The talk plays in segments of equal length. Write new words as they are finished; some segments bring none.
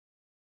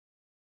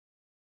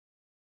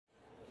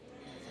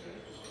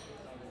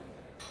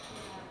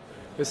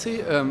You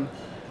see,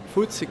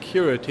 food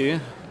security,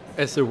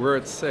 as the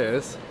word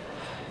says,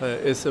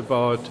 is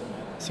about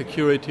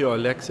security or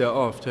lack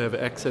thereof, to have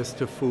access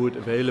to food,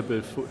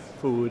 available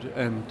food,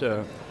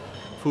 and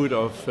food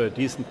of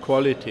decent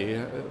quality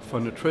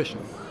for nutrition.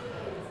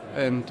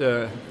 And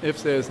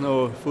if there is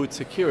no food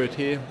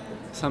security,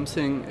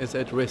 something is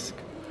at risk.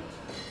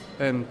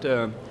 And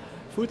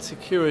food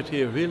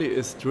security really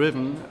is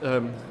driven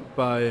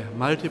by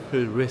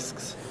multiple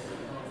risks.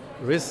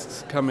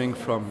 Risks coming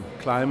from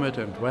climate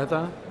and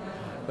weather,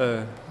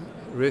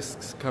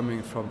 risks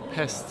coming from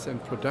pests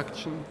and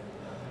production,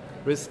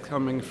 risks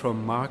coming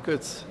from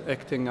markets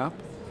acting up,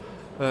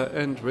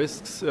 and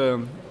risks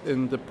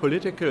in the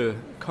political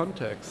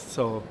context,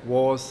 so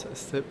wars,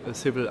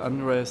 civil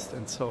unrest,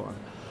 and so on.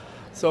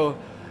 So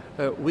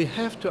we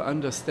have to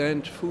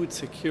understand food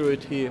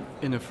security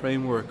in a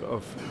framework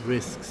of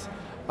risks,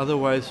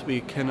 otherwise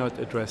we cannot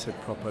address it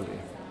properly.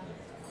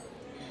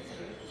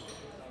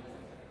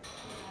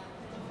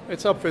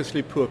 It's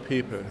obviously poor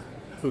people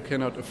who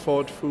cannot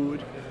afford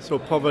food, so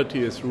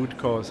poverty is root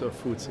cause of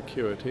food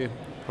security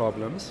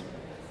problems.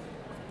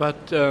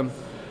 But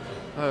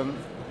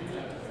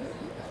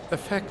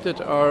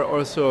affected are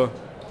also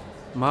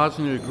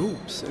marginal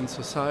groups in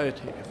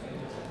society.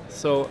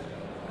 So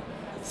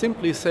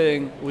simply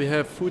saying we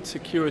have food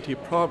security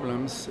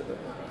problems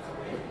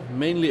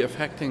mainly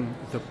affecting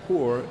the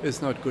poor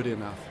is not good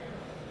enough.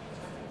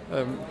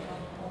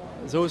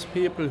 Those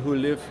people who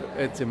live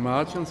at the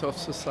margins of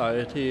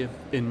society,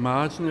 in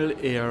marginal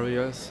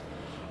areas,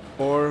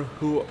 or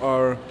who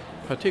are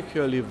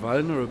particularly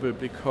vulnerable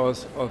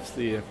because of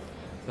the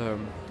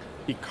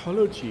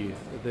ecology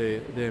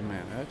they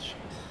manage,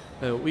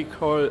 we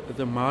call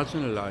the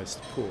marginalized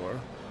poor,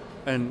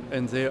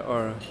 and they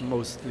are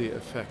mostly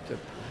affected.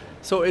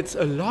 So it's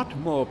a lot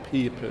more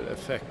people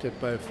affected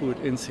by food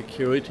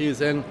insecurity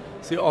than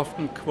the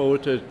often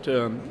quoted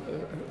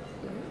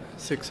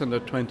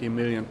 620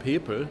 million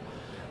people,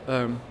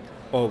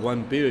 or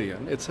 1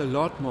 billion. It's a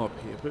lot more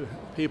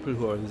people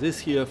who are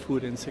this year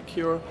food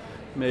insecure,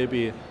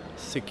 maybe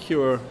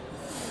secure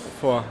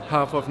for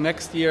half of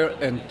next year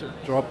and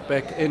drop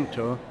back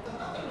into.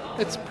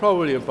 It's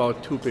probably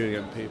about 2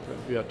 billion people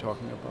we are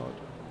talking about.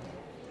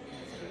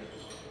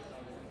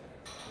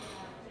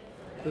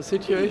 The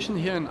situation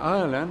here in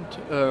Ireland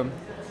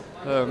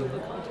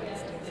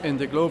in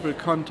the global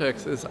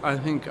context is, I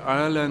think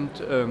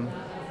Ireland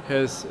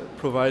has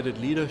provided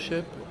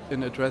leadership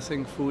in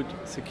addressing food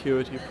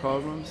security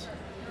problems.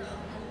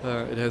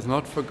 It has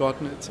not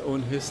forgotten its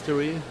own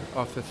history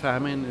of the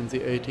famine in the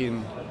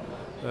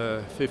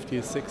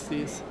 1850s,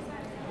 60s.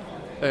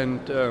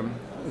 And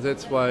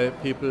that's why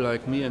people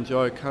like me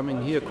enjoy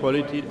coming here.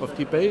 Quality of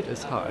debate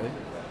is high.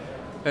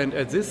 And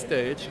at this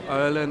stage,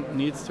 Ireland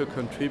needs to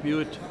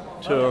contribute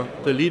to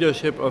the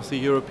leadership of the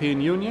European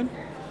Union,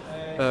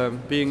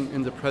 being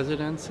in the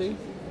presidency.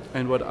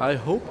 And what I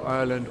hope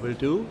Ireland will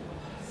do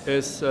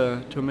is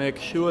to make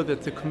sure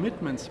that the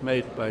commitments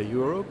made by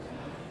Europe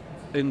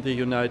in the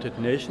United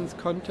Nations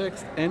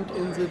context and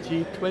in the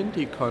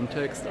G20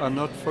 context are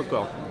not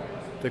forgotten.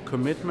 The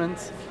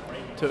commitments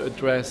to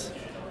address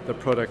the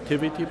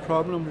productivity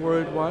problem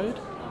worldwide,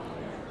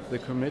 the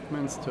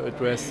commitments to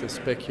address the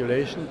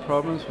speculation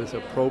problems with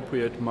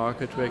appropriate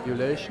market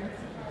regulation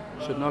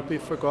should not be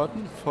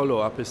forgotten.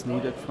 Follow-up is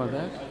needed for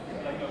that.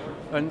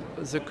 And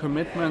the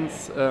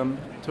commitments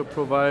to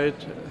provide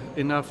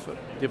enough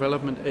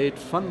development aid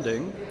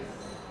funding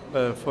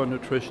for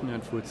nutrition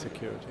and food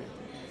security.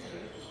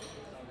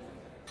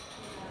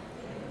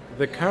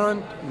 The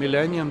current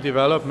Millennium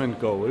Development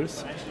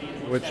Goals,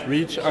 which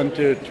reach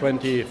until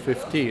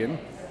 2015,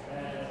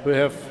 we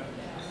have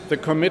the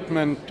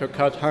commitment to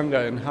cut hunger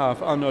in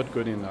half, are not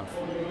good enough.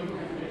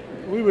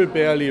 We will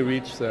barely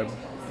reach them.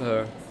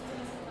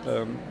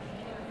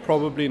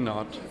 Probably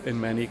not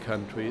in many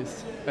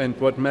countries, and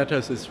what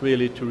matters is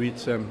really to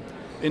reach them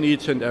in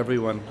each and every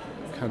one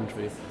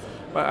country.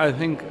 But I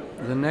think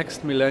the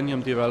next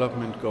Millennium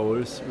Development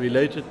Goals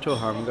related to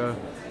hunger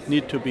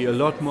need to be a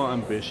lot more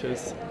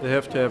ambitious. They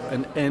have to have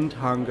an end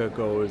hunger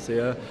goal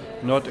there,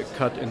 not a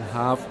cut in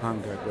half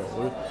hunger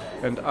goal,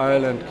 and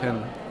Ireland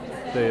can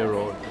play a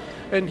role.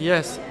 And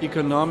yes,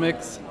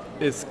 economics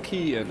is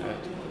key in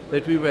it,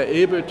 that we were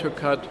able to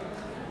cut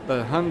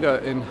hunger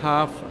in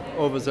half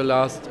over the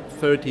last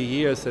 30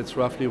 years, that's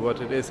roughly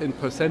what it is in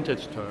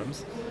percentage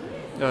terms.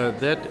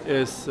 That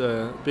is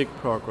big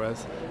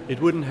progress. It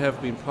wouldn't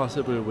have been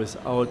possible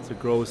without the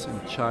growth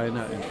in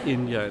China and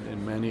India and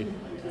in many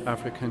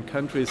African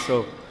countries.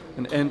 So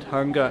an end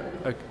hunger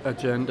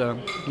agenda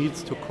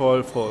needs to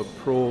call for a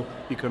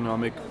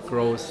pro-economic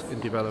growth in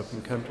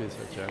developing countries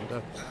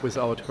agenda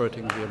without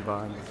hurting the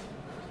environment.